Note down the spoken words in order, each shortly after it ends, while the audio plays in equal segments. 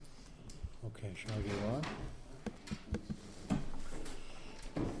Okay, shall I go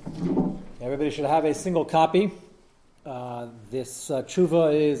on? Everybody should have a single copy. This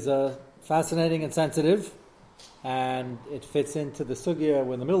tshuva is fascinating and sensitive, and it fits into the sugya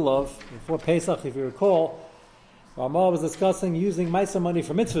we're in the middle of. Before Pesach, if you recall, Ramah was discussing using Maisa money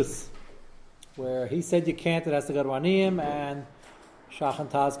for mitzvahs, where he said you can't, it has to go to Aniyim, and Shach and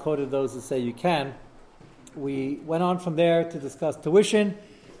Taz quoted those that say you can. We went on from there to discuss tuition.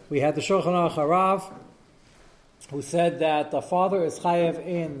 We had the Shulchan Aruch Harav, who said that the father is chayev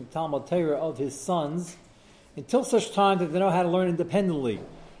in Talmud Torah of his sons until such time that they know how to learn independently.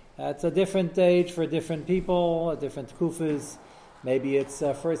 That's a different age for different people, different kufas. Maybe it's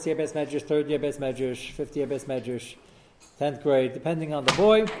first year Beis Medrash, third year Beis Medrash, fifth year Beis Medrash, 10th grade, depending on the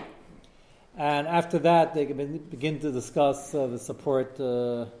boy. And after that, they can begin to discuss the support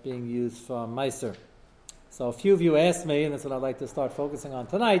being used from Meiser. So a few of you asked me, and that's what I'd like to start focusing on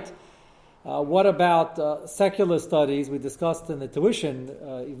tonight, what about secular studies? We discussed in the tuition,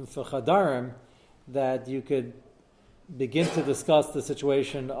 even for Chadarim, that you could begin to discuss the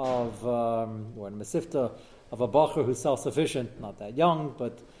situation of, or in Mesifta, of a bacher who's self-sufficient, not that young,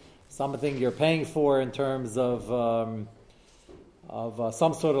 but something you're paying for in terms of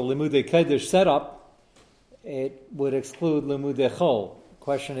some sort of Limudei Kodesh setup. It would exclude Limudei Chol.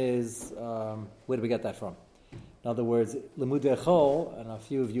 Question is, where do we get that from? In other words, Limudei Chol, and a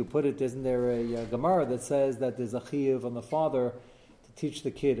few of you put it, isn't there a Gemara that says that there's a chiyuv on the father to teach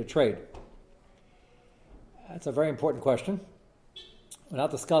the kid a trade? That's a very important question. We're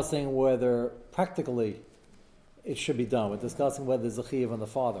not discussing whether practically it should be done. We're discussing whether there's a chiyuv on the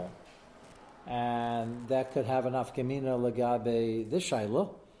father. And that could have an afkamina legabe this shayla,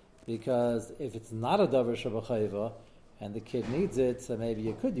 because if it's not a davar shabachayva, and the kid needs it, so maybe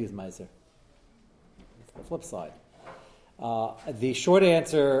you could use Meiser. It's the flip side. The short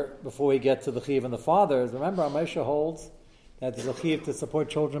answer, before we get to the chiyuv and the father, is remember, Moshe holds that there's a chiyuv to support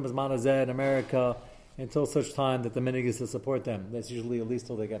children as manazeh in America until such time that the minig is to support them. That's usually at least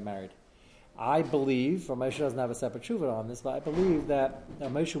till they get married. I believe, Moshe doesn't have a separate tshuva on this, but I believe that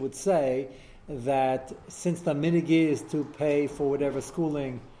Moshe would say that since the minig is to pay for whatever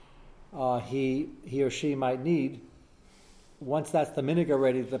schooling he or she might need, once that's the minig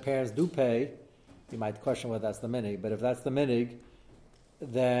already, the parents do pay. You might question whether that's the minig, but if that's the minig,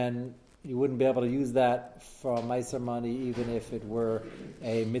 then you wouldn't be able to use that for Meiser money, even if it were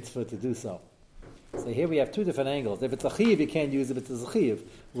a mitzvah to do so. So here we have two different angles. If it's a chiyuv, you can't use it. If it's a chiyuv,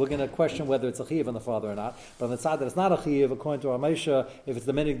 we're going to question whether it's a chiyuv on the father or not. But on the side that it's not a chiyuv, according to our Moshe, if it's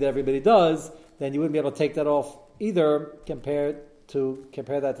the minig that everybody does, then you wouldn't be able to take that off either. Compare that to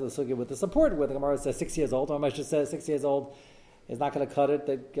the sugya with the support, where the Gemara says 6 years old. Our Moshe says 6 years old is not going to cut it.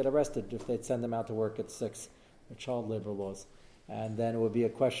 They'd get arrested if they'd send them out to work at 6. Or child labor laws. And then it would be a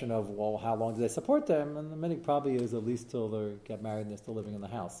question of, well, how long do they support them? And the minig probably is at least till they get married and they're still living in the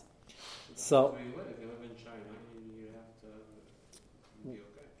house. So, if you live in China, you have to be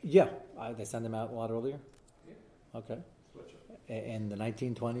okay. Yeah, they send them out a lot earlier? Yeah. Okay. In the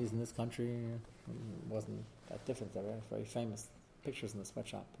 1920s in this country, it wasn't that different. They were very famous pictures in the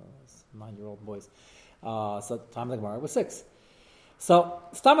sweatshop. 9-year-old boys. So the time of the Gemara was 6. So,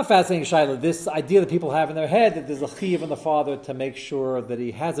 it's not a fascinating shayla, this idea that people have in their head that there's a chiyuv on the father to make sure that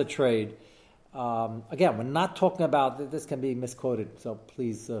he has a trade. Again, we're not talking about, this can be misquoted, so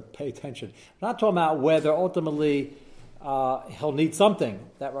please pay attention. We're not talking about whether ultimately he'll need something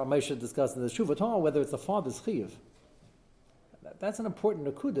that Ramesha discussed in the Shuvah, talking about whether it's the father's chiyuv. That's an important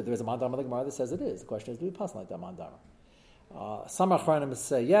nakuda. There's a mandam of the Gemara that says it is. The question is, do we pass like that mandam? Some achronim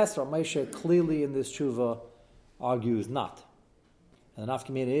say yes, Ramesha clearly in this Shuvah argues not. And the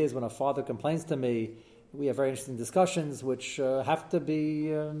nafkamina is when a father complains to me, we have very interesting discussions which have to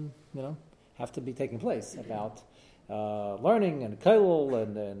be, taking place about learning and kollel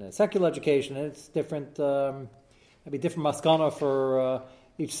and secular education. And it's different, maybe different maskana for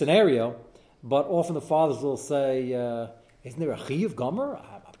each scenario. But often the fathers will say, isn't there a chiyuv gomer?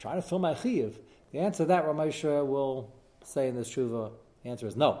 I'm trying to fill my chiyuv. The answer to that, Ramesha will say in this shuvah, the answer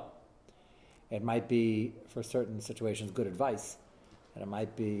is no. It might be, for certain situations, good advice. And it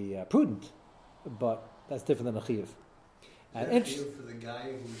might be prudent, but that's different than a chiyuv. And a chiyuv for the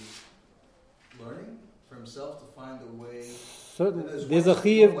guy who's learning for himself to find a way. There's a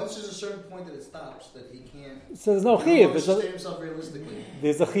chiyuv. Once there's a certain point that it stops, that he can't. So there's no chiyuv. Sustain himself realistically.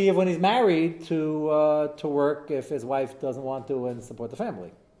 There's a chiyuv when he's married to work if his wife doesn't want to and support the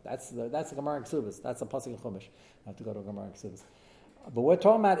family. That's the Gemara in Ksubas. That's a pasuk in Chumash. I have to go to a Gemara in Ksubas. But what we're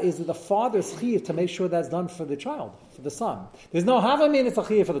talking about is the father's chiyuv to make sure that's done for the child, for the son. There's no havamin, it's a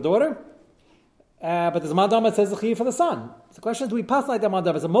chiyuv for the daughter. But there's a mandama that says the chiyuv for the son. So the question is, do we pass like that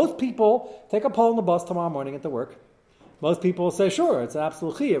mandama? So most people take a poll on the bus tomorrow morning into work. Most people say, sure, it's an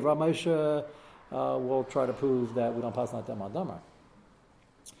absolute chiyuv. Rav Moshe will try to prove that we don't pass like that mandama.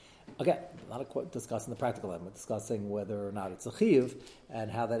 Okay, not discussing the practical element, discussing whether or not it's a chiyuv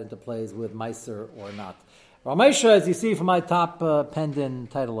and how that interplays with meiser or not. Rav Moshe, as you see from my top penned in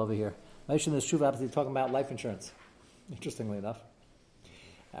title over here, Moshe in this Shuva happens to be talking about life insurance, interestingly enough.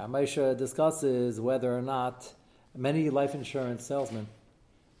 Moshe discusses whether or not many life insurance salesmen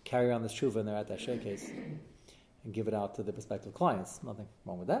carry on this Shuva and they're at that showcase and give it out to the prospective clients. Nothing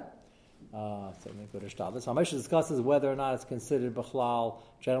wrong with that. Certainly good ishtadlis. Moshe discusses whether or not it's considered b'chlal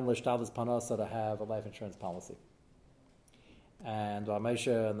general ishtadlis panasa to have a life insurance policy. And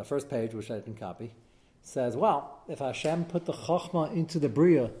Moshe on the first page, which I didn't copy, says, well, if Hashem put the chachma into the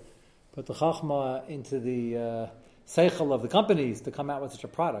bria, put the chachma into the seichel of the companies to come out with such a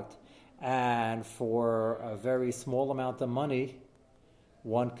product, and for a very small amount of money,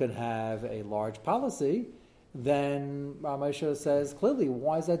 one could have a large policy, then Rav Moshe says clearly,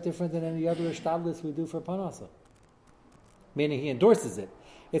 why is that different than any other ishtadlis we do for panasa? Meaning he endorses it.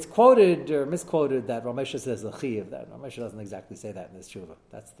 It's quoted or misquoted that Rav Moshe says the chiyuv. That Rav Moshe doesn't exactly say that in this tshuva.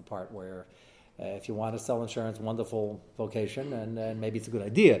 That's the part where if you want to sell insurance, wonderful vocation, and maybe it's a good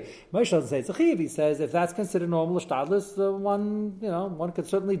idea. Moshe doesn't say it's a chiyuv. He says if that's considered normal ishtadlis, one could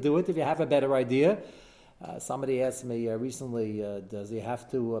certainly do it if you have a better idea. Somebody asked me recently, does he have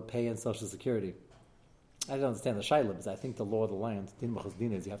to pay in Social Security? I don't understand the shaila, because I think the law of the land, din b'chos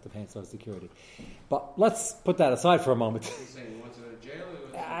din, is you have to pay in Social Security. But let's put that aside for a moment. He's saying he wants to go to jail.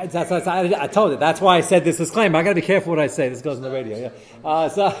 I told you. That's why I said this disclaimer. I got to be careful what I say. This goes on the radio.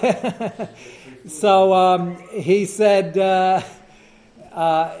 Yeah. So he said.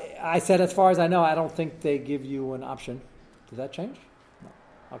 I said, as far as I know, I don't think they give you an option. Did that change? No.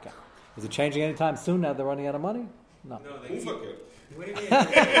 Okay. Is it changing anytime soon? Now they're running out of money? No. Now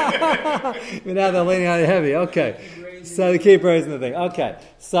they're leaning on it heavy. Okay. So they keep raising the thing. Okay.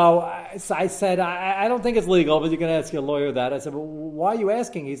 So I said, I don't think it's legal, but you can ask your lawyer that. I said, well, why are you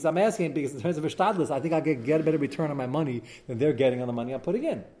asking? He said, I'm asking because in terms of ishtadlis, I think I could get a better return on my money than they're getting on the money I'm putting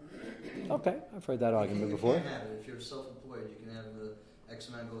in. Okay. I've heard that argument before. You can have it. If you're self-employed, you can have the X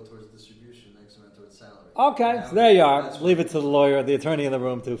amount go towards distribution, X amount towards salary. Okay, so there you are. Leave it to the lawyer, the attorney in the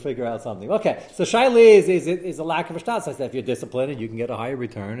room to figure out something. Okay, so shaili is a lack of a shtat. So I said if you're disciplined, you can get a higher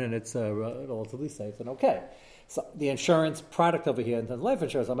return, and it's relatively safe and okay. So the insurance product over here in terms of life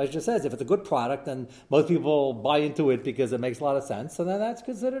insurance, Ramesh just says if it's a good product and most people buy into it because it makes a lot of sense, so then that's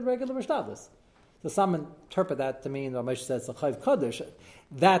considered regular ishtadlis. So some interpret that to mean Ramesh says the chayv kaddish.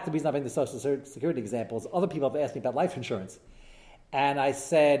 That the reason I'm bringing the Social Security examples. Other people have asked me about life insurance. And I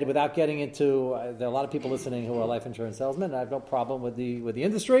said, without getting into, there are a lot of people listening who are life insurance salesmen, and I have no problem with the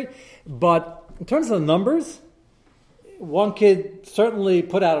industry. But in terms of the numbers, one could certainly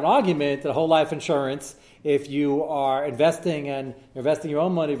put out an argument that whole life insurance, if you are investing your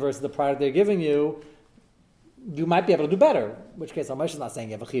own money versus the product they're giving you, you might be able to do better. In which case, Ramesh is not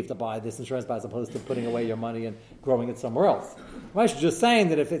saying you have a chiv to buy this insurance as opposed to putting away your money and growing it somewhere else. Ramesh is just saying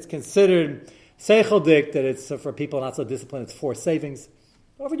that if it's considered seichel-dik, that it's for people not so disciplined, it's for savings.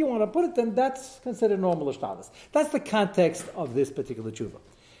 However you want to put it, then that's considered normal ishtadlis. That's the context of this particular tshuva.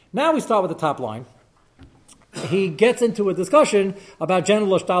 Now we start with the top line. He gets into a discussion about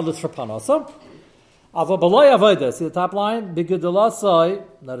general ishtadlis for panasa. See the top line?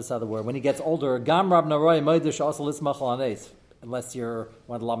 Notice how the word. When he gets older, Gam Rab Naroi Moedish also lismach alanes. Unless you're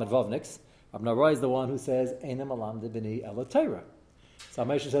one of the Lamed Vovniks. Rab Naroi is the one who says, Einem alam de b'ni ela Torah. So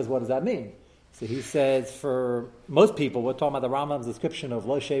Moshe says, what does that mean? So he says, for most people, we're talking about the Rambam's description of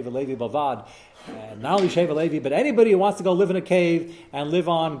Lo Sheva Levi Bavad, and not only Sheva Levi, but anybody who wants to go live in a cave and live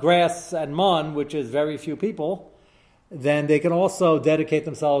on grass and mun, which is very few people, then they can also dedicate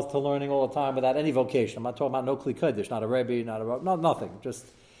themselves to learning all the time without any vocation. I'm not talking about no Kli Kodesh, not a Rebbe, nothing. Just,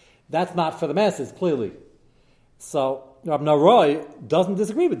 that's not for the masses, clearly. So Rab Naroi doesn't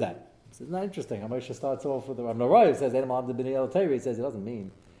disagree with that. Isn't that interesting? Moshe starts off with the Rab Naroi who says, he says it doesn't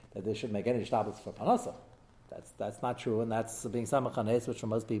mean that they should make any shtabats for panasa. That's not true, and that's being samachanes, which for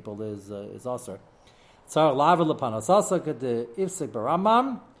most people is aser. Tzar laver lepanasasa k'de ifsik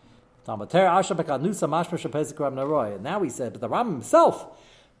baramam tamater asher bekanusa mashma shepesik Rab Naroi. And now he said, but the Rambam himself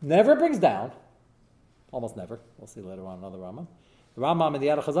never brings down, almost never. We'll see later on another Rambam. The Rambam in the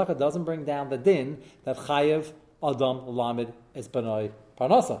Yad HaChazaka doesn't bring down the din that chayev adam lamed es benoi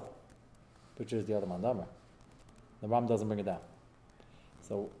panasa, which is the other mandamar. The Rambam doesn't bring it down.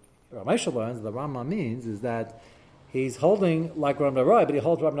 So Ramesh learns the Rambam means is that he's holding like Rab Naroi, but he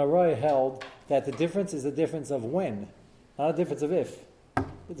holds Rab Naroi held that the difference is a difference of when, not a difference of if.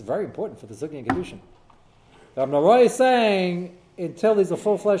 It's very important for the Sugi and Kedushin. Rav Naroi is saying, until he's a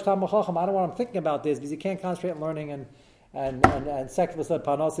full-fledged Talmid Chacham, I don't want him thinking about this because he can't concentrate on learning and secular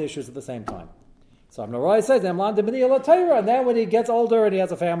panos issues at the same time. So Rav Naroi says, and then when he gets older and he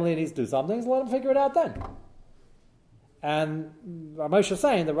has a family and he needs to do something, let him figure it out then. And Ramesh is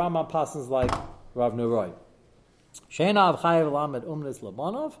saying the Rambam passes like Rav Naroi. Sheina av chayev lamed umnis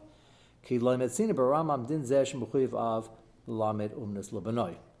labanov, ki lo metzina b'Rambam din zeh shemchuyev av lamed umnis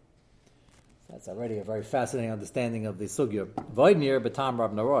labanoi. That's already a very fascinating understanding of the sugya. Voidnir betam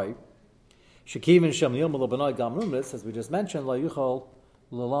Rav Naroi, shekivin shem yom labanoi gam umnis, as we just mentioned, lo yuchol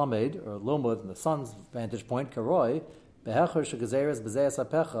lalamed or lomud, in the son's vantage point, karoi behecher shegezeres b'zeyas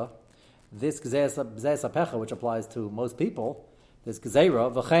apecha. This gezeres apecha, which applies to most people. This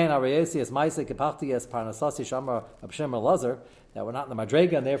Gezerah, V'chein Arayesi es Maisei Kepachti es Parnasasi Shamar Abshem Elazar, that we're not in the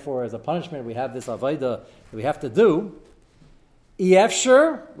Madrega, and therefore as a punishment we have this Avaida that we have to do.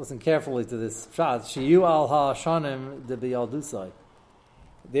 Efshir, listen carefully to this shot, Shiyu al ha-shanim de b'yaldusai.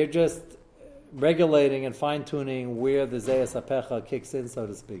 They're just regulating and fine-tuning where the Zeyas Apecha kicks in, so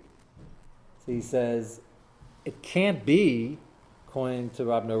to speak. So he says, it can't be, according to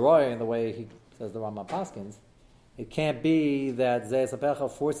Rav Naroi, in the way he says the Rambam Paskins, it can't be that Zeyas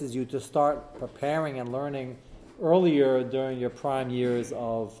Apecha forces you to start preparing and learning earlier during your prime years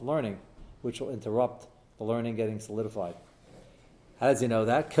of learning, which will interrupt the learning getting solidified. How does he know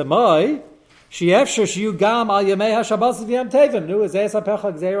that? Kamai, she'efshar she'yu gam al yamei ha-Shabbos v'yam tevim. Nu, Zeyas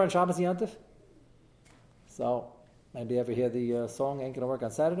Apecha gzeira on Shabbos Yantif. So, maybe you ever hear the song, Ain't Gonna Work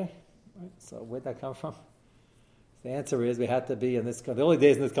on Saturday? Right? So, where'd that come from? The answer is we had to be in this, the early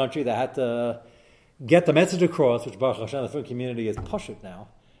days in this country, they had to get the message across, which Baruch Hashem, the Frum community is pushit now,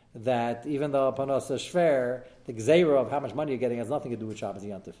 that even though Panos Shver, the Gzeira of how much money you're getting has nothing to do with Shabbos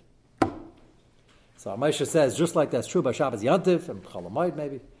Yantif. So Moshe says, just like that's true by Shabbos Yantif, and Cholamoid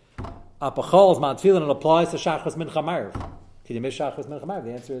maybe, Apachol is man tefillin, and applies to Shachos Mincha Ma'ariv. Can you miss Shachos Mincha Ma'ariv?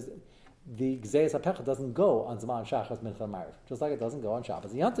 The answer is, the Gzeis HaPecha doesn't go on Zman Shachos Mincha Ma'ariv, just like it doesn't go on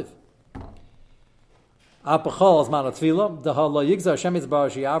Shabbos Yantif. Apachol is man tefillah. The halo yigzar Hashem is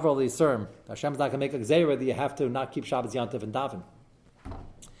bar she'avro li'serm. Hashem's not going to make a gzeira that you have to not keep Shabbos Yantiv and daven.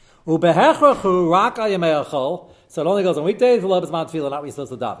 Ubehechrachu rak al yemei achol. So it only goes on weekdays. V'lo b'zman tefillah, not when you're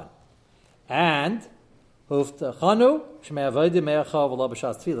supposed to daven. And uftachanu shmei avodim mei achol v'lo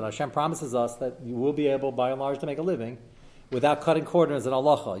b'shas tefillah. Hashem promises us that you will be able, by and large, to make a living without cutting corners in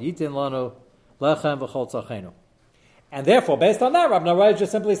halacha. Yitin lanu lechem v'chol tzachenu. And therefore, based on that, Rav Naroi is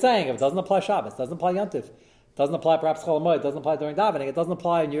just simply saying, if it doesn't apply Shabbos, doesn't apply Yantif, doesn't apply perhaps Chol Hamoed, doesn't apply during davening, it doesn't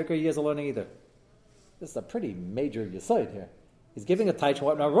apply in your years of learning either. This is a pretty major yesod here. He's giving a taich to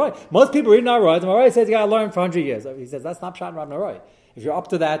Rav Naroi. Most people read Naroi, and Naroi says you got to learn for 100 years. He says that's not shot in Rav Naroi. If you're up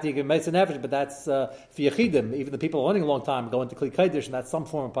to that, you can make an effort, but that's for Yechidim. Even the people learning a long time go into Kli Kodesh, and that's some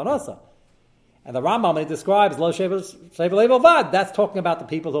form of Panasa. And the Rambam, when he describes Lo Shevel Level Vad, that's talking about the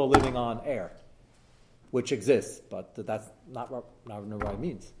people who are living on air, which exists, but that's not what Rav Naroi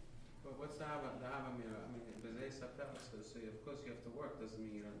means. But what's the Hava mean? I mean, the Zeyas Apecha, so of course you have to work, doesn't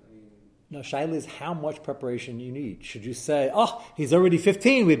mean you don't, No, Shaila is how much preparation you need. Should you say, he's already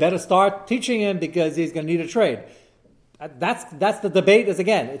 15, we better start teaching him because he's going to need a trade? That's the debate is,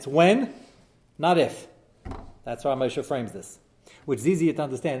 again, it's when, not if. That's how Moshe frames this, which is easier to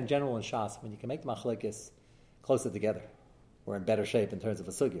understand in general in Shas. When you can make the machlekes closer together, we're in better shape in terms of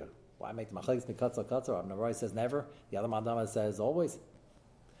a sugya. Why make the machlekes mikatza katza? Rav Naroi says never. The other Madama says always.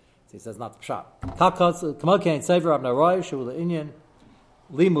 So he says not the pshat. Kamal kain sever Rav Naroi shul inyan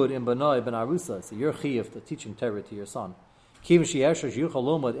limud in banoi ben arusa. So you're chiyuv to teaching Torah to your son. Kivin she'esher yuchal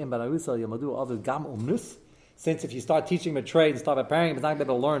lomud in ben arusa yamadu other gam umnus. Since if you start teaching him a trade and start preparing him, he's not going to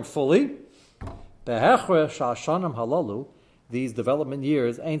be able to learn fully. Behechre sha'ashanim halalu. These development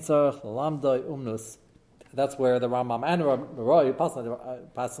years ain't tzarich lamdai umnus. That's where the Rambam and Roy, passes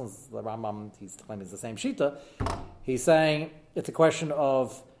the Rambam, he's claiming it's the same shita. He's saying it's a question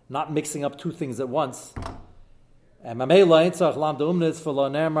of not mixing up two things at once. And Mamela Intzach Lam de Umnis for Lo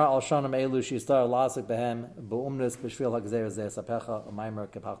Nerma Al Shanam Elu Shistar Lasik Behem Bo Umnis Bishvil Hagzer Zeh Sapecha Umaimer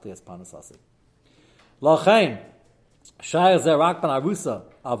Kepachti Es Panasasi. Lachain Shayr Zerak Ben Arusa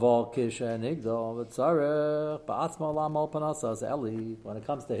Avol Kish Nigdo Vitzarech Ba'atzma Lam Al Panasas Eli. When it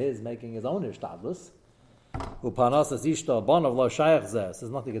comes to his making his own ishtadlus. Upanasas ishta bon of lo shayach zeh. This has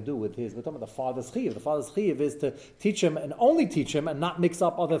nothing to do with his. We're talking about the father's chiyuv. The father's chiyuv is to teach him and only teach him and not mix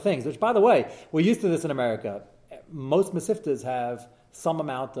up other things. Which, by the way, we're used to this in America. Most mesiftas have some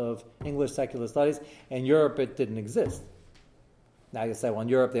amount of English secular studies. In Europe, it didn't exist. Now you say, well, in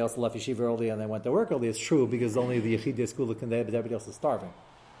Europe they also left yeshiva early and they went to work early. It's true because only the yechidei school can there, but everybody else is starving.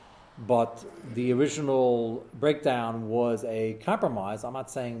 but the original breakdown was a compromise. I'm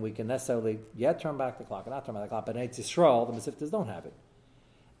not saying we can necessarily turn back the clock or not turn back the clock, but in Eretz Yisrael, the Mesivtas don't have it.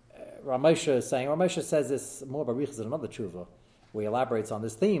 Ramesha says this more barichas in another tshuva, where he elaborates on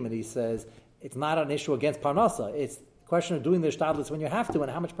this theme, and he says it's not an issue against parnasa. It's a question of doing the ishtadlus when you have to and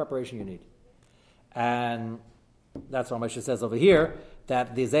how much preparation you need. And that's what Ramesha says over here,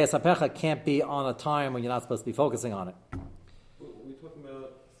 that the Zayas HaPecha can't be on a time when you're not supposed to be focusing on it. We're talking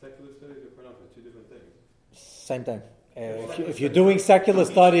about secular studies or parnasa, two different things. Same thing. If you're doing secular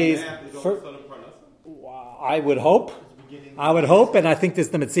studies, I would hope, and I think this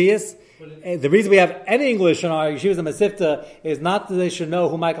is the Metzias. The reason we have any English in our yeshivas and Mesivta is not that they should know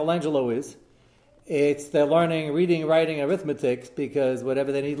who Michelangelo is. It's they're learning reading, writing, arithmetic, because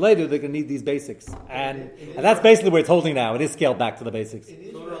whatever they need later, they're going to need these basics. And that's basically where it's holding now. It is scaled back to the basics.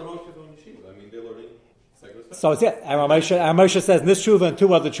 So it's and Moshe says in this tshuva and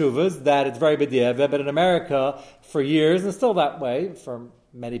two other tshuvas that it's very b'diavad, but in America for years, and still that way for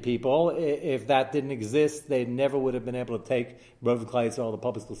many people, if that didn't exist, they never would have been able to take Rav Klai Yisrael, the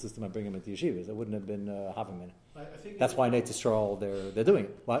public school system, and bring them into yeshivas. It wouldn't have been having it. That's why Nate Yisrael they're doing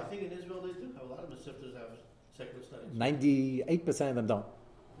it. What? I think in Israel they do have a lot of Mesivtas have secular studies. 98% of them don't.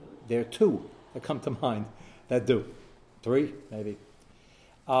 There are two that come to mind that do. 3 maybe.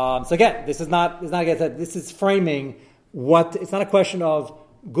 So again, this is not again. This is framing what. It's not a question of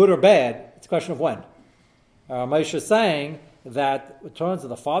good or bad. It's a question of when. Moshe is saying that in terms of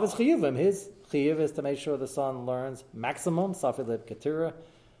the father's chiyuvim, his chiyuv is to make sure the son learns maximum safi lib ketira,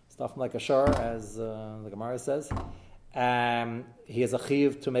 stuff like a shar, as the Gemara says. He has a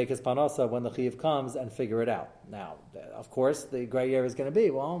chiyuv to make his panasa when the chiyuv comes and figure it out. Now, of course, the gray area is going to be,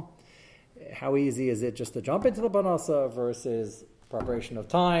 well, how easy is it just to jump into the panasa versus preparation of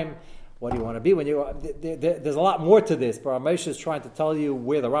time? What do you want to be when you? There's a lot more to this, but Ramesh is trying to tell you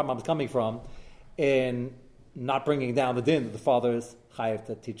where the Rambam is coming from in not bringing down the din that the father is chayav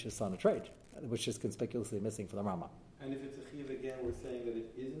to teach his son a trade, which is conspicuously missing from the Rambam. And if it's a chiv again, we're saying that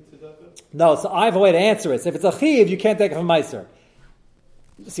it isn't tzedakah? No, so I have a way to answer it. So if it's a chiv, you can't take it from meiser.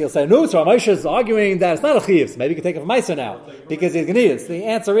 So you'll say, no, so Ramesh is arguing that it's not a chiv, so maybe you can take it from meiser now, because he's Ganidas. The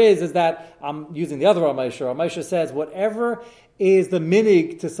answer is that I'm using the other Ramesh. Ramesh says, whatever is the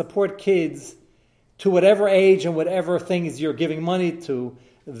minig to support kids to whatever age and whatever things you're giving money to,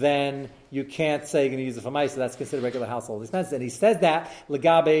 then you can't say you're going to use it for meiser. That's considered regular household expenses. And he says that,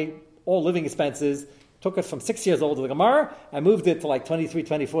 legabe, all living expenses, took it from 6 years old to the Gemara and moved it to like 23,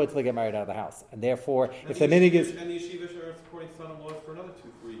 24 until they get married out of the house. And therefore, if the minig is... And the yeshivas are supporting son-in-laws for another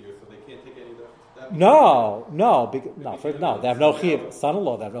 2-3 years, so they can't take any of that. They have no chiv.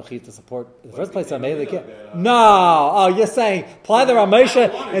 Son-in-law, they have no chiv to support. In the first place, they can't. No, you're saying, apply the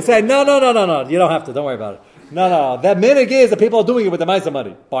Ramesha and say, no, you don't have to, don't worry about it. No, that minig is that people are doing it with the meiser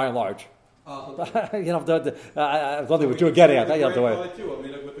money, by and large. You don't have to, I don't think what you were getting at. You don't have to worry.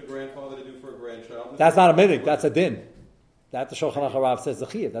 With the grandfather to do for a grandchild. That's not a minig, that's a din. That the Shulchan Aruch Rav says the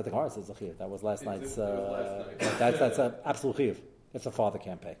chiyuv. That the Gemara says the chiyuv. That was last night's. That's an absolute chiyuv. If the father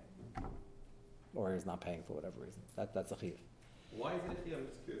can't pay, or he's not paying for whatever reason, that's a chiyuv. Why is it a chiyuv? I'm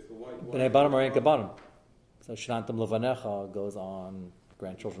just curious. Bnei banim or ain't kabanim. So shnantam levanecha goes on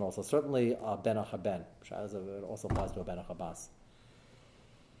grandchildren also. Certainly ben achaben. It also applies to a ben achabas.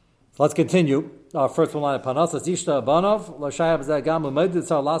 So let's continue. Our first one line of Panasa Zishta Banov Lashayab Zagam Umedid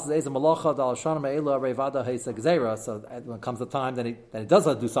Sar Las Eza Malacha Dal Shana Me'ela Revada Hesa Gzeira. So when it comes the time, then he does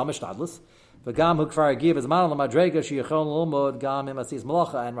do some ishtadlus. V'gam Hukfar Giv is Man Lamadrega Shiachon Lomod Gam Imasis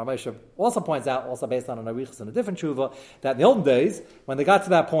Malacha. And Ramesha also points out, also based on an Arichas and a different tshuva, that in the olden days, when they got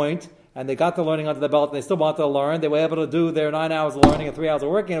to that point and they got the learning under the belt and they still wanted to learn, they were able to do their 9 hours of learning and 3 hours of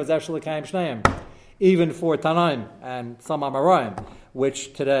working. It was actually Kaim Shneim, even for Tanaim and some Amarayim,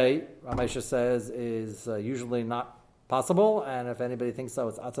 which today Ramesha says is usually not possible, and if anybody thinks so,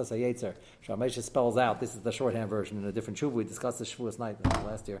 it's Atzas HaYetzer. Ramesha spells out, this is the shorthand version in a different tshuva. We discussed this Shavuos night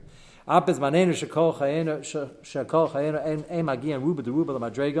last year. Apis manenu shekol chayenu ein magian ruba de ruba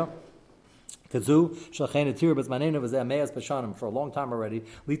l'madrega kazu shalchenu tir b'z manenu v'zeh me'as b'shanim for a long time already.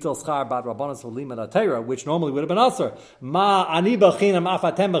 Litel schar bat rabbanos v'lim at Torah, which normally would have been aser. Ma ani b'chinam af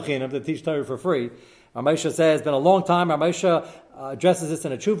atem b'chinam, to teach Torah for free. Ramesha says it's been a long time. Ramesha addresses this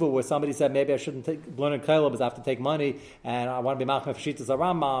in a tshuva where somebody said maybe I shouldn't learn in Kaila because I have to take money and I want to be machmeh Shitas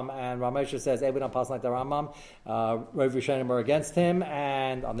Rambam. And Ramesha says, hey, we don't pass like the Rambam. Rav Rishonim are against him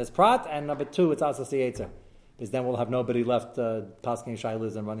and on this prat. And number 2, it's Asas Yetzer, because then we'll have nobody left passing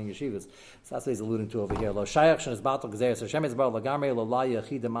shaylas and running yeshivas. So that's what he's alluding to over here. Lo shayach shenis batal gzeres Hashem is bar lagamri lo la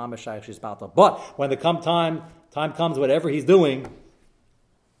yachid mama shayach shenis batal. But when the time comes, whatever he's doing,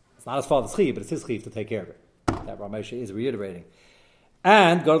 it's not his father's chiv, but it's his chiv to take care of it. That Ramesha is reiterating.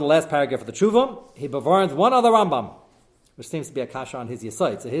 And go to the last paragraph of the Tshuva. He bevarns one other Rambam, which seems to be a kasha on his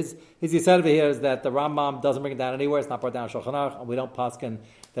Yesod. So his Yesod over here is that the Rambam doesn't bring it down anywhere. It's not brought down in Shulchan Aruch, and we don't paskin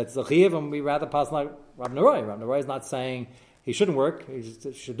that's Zachiv, and we rather paskin like Rab Neroi. Rab Neroi is not saying he shouldn't work. He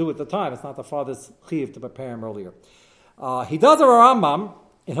just should do it at the time. It's not the father's chiv to prepare him earlier. He does a Rambam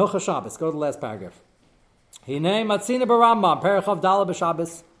in Hilchos Shabbos. Go to the last paragraph. Hinei matzina b'Rambam Perichav Dala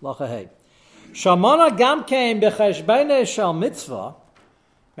b'Shabbos lachahei. Shamana gam kein b'cheshbene shel mitzvah.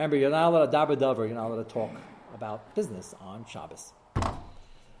 Remember, you're not allowed to daber davar. You're not allowed to talk about business on Shabbos.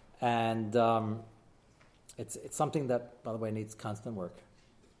 And it's something that, by the way, needs constant work.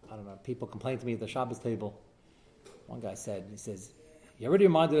 I don't know. People complain to me at the Shabbos table. One guy said, he says, you already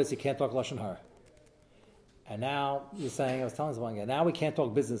reminded us you can't talk Lashon Hara. And now you're saying, I was telling this one guy, now we can't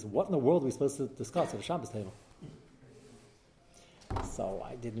talk business. What in the world are we supposed to discuss at the Shabbos table? So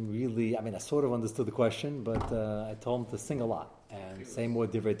I didn't really, I sort of understood the question, but I told him to sing a lot. And say more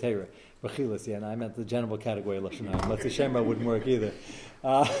Divrei Torah. Rechilas, and I meant the general category of Lashon Hara. But the Shema wouldn't work either.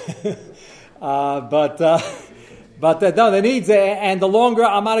 But no, the needs, and the longer,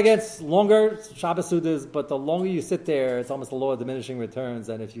 I'm not against longer Shabbos Sudas, but the longer you sit there, it's almost the law of diminishing returns,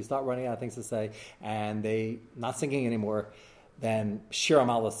 and if you start running out of things to say, and they not singing anymore, then Shir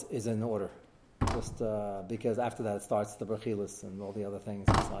Amalis is in order. Just because after that it starts the Brechilas and all the other things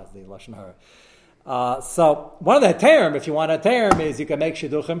besides the Lashon Hara. So one of the Heterim, if you want a Heterim, is you can make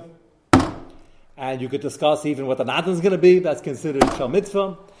Shidduchim, and you could discuss even what the Natan is going to be, that's considered Shal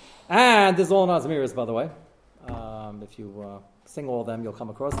Mitzvah, and this is all in Azmiris, by the way. If you sing all of them, you'll come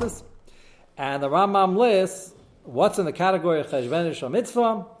across this. And the Rambam lists what's in the category of Cheshbon Shel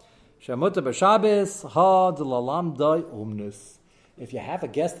Mitzvah, Shemuta B'Shabbos, Ha D'Lalam Dai Umnus. If you have a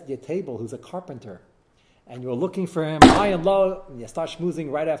guest at your table who's a carpenter, and you're looking for him high and low, and you start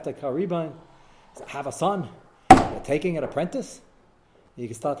schmoozing right after Kariban, have a son, you're taking an apprentice, you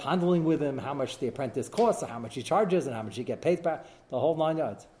can start handling with him how much the apprentice costs, or how much he charges, and how much he get paid back, the whole 9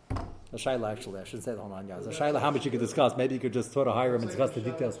 yards. The Shaila, actually, I shouldn't say the whole 9 yards. The Shaila, how much you could discuss. Maybe you could just sort of hire him and discuss the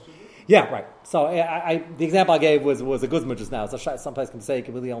details. Yeah, right. So the example I gave was a guzma just now. So some place can say you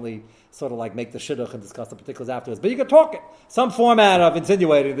can really only sort of like make the shidduch and discuss the particulars afterwards. But you can talk it. Some format of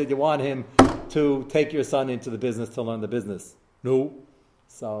insinuating that you want him to take your son into the business to learn the business. No.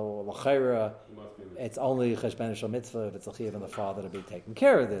 So, l'chayra, it's only cheshbon shel mitzvah if it's a chiv and the father to be taking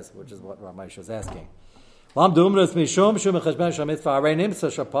care of this, which is what Ramesh was asking. Lam dumras mishum shum cheshbon shel mitzvah arei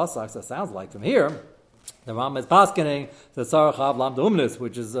nimsa shapasak. That sounds like from here. The Ram is paskening the Tzarachav Lam Dumnus,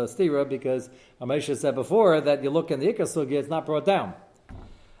 which is stira, because Ramesh said before that you look in the Ikar Sugya, it's not brought down.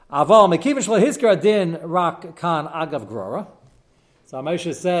 Aval mekivish lehiskar adin rak kan agav grora. So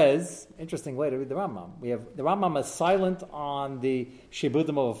Ramesh says, interesting way to read the Rambam. We have the Rambam is silent on the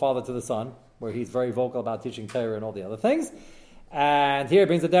shibudim of a father to the son, where he's very vocal about teaching Torah and all the other things. And here it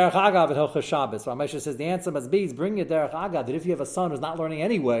brings the Derech Agav at Hilchos Shabbos. Ramesh says the answer must be, bring a Derech Agav, that if you have a son who's not learning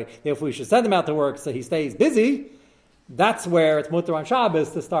anyway, therefore you should send him out to work so he stays busy. That's where it's mutter on Shabbos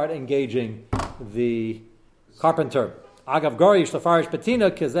to start engaging the carpenter. Agav Gori Shlafarish Patina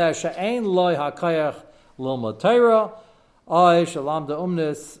Kazeh She'ein Loi HaKayach Lomod Torah Ay Shalam Da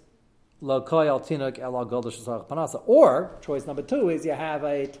Umnis Lo Koyal Tinuk Ela Golda Shasarach Panasa. Or, choice number 2 is you have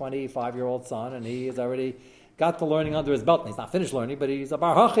a 25-year-old son and he is already got the learning under his belt. He's not finished learning, but he's a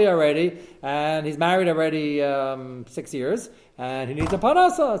bar hachi already, and he's married already 6 years, and he needs a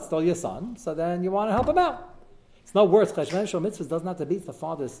parnasa. It's still your son, so then you want to help him out. It's no worse. Cheshbon shel mitzvahs doesn't have to beat the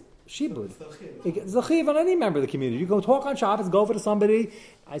father's shibud. It's a chiv on any member of the community. You go talk on Shabbos, go over to somebody.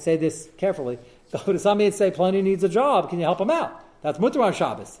 I say this carefully. Go to somebody and say, "Pliny needs a job. Can you help him out?" That's mutter on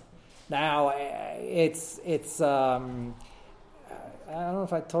Shabbos. Now it's. I don't know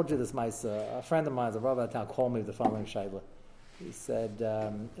if I told you this, a friend of mine, a rabbi at town, called me with the following shayla. He said,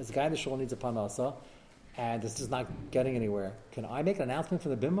 this guy in the shul needs a parnasa, and it's just not getting anywhere. Can I make an announcement for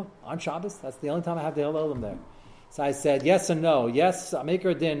the bimah on Shabbos? That's the only time I have the Hillel there. So I said, yes and no. Yes, I make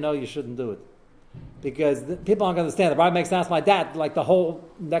her a din. No, you shouldn't do it. Because people aren't going to understand. The rabbi makes an announcement like that, like the whole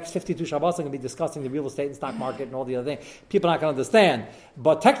next 52 Shabbos are going to be discussing the real estate and stock market and all the other things. People are not going to understand.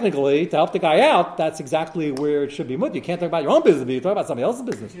 But technically, to help the guy out, that's exactly where it should be mut. You can't talk about your own business, but you talk about somebody else's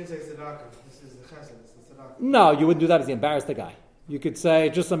business. You can't say tzedakah. This is the chesed. It's the tzedakah. No, you wouldn't do that because you embarrass the guy. You could say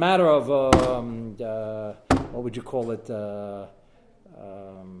just a matter of, what would you call it?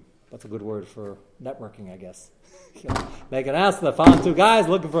 What's a good word for networking, I guess? Make an announcement. Found 2 guys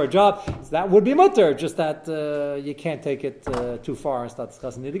looking for a job. So that would be mutter, just that you can't take it too far and start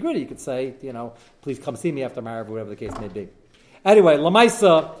discussing nitty gritty. You could say, please come see me after marriage, or whatever the case may be. Anyway,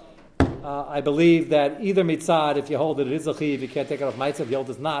 Lamaisa, I believe that either mitzad, if you hold it is a chiv, you can't take it off ma'aser. If you hold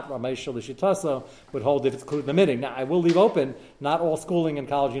it's not, Ramesh Lishitasa would hold if it's included in the minhag. Now, I will leave open, not all schooling in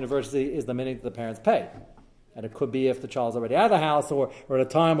college university is the minhag that the parents pay. And it could be if the child's already out of the house or at a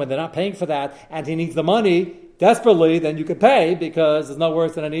time when they're not paying for that and he needs the money desperately, then you could pay because there's no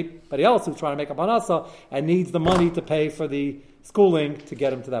worse than anybody else who's trying to make a parnasa and needs the money to pay for the schooling to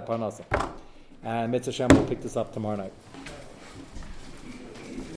get him to that parnasa. And Mitzvah Shem will pick this up tomorrow night.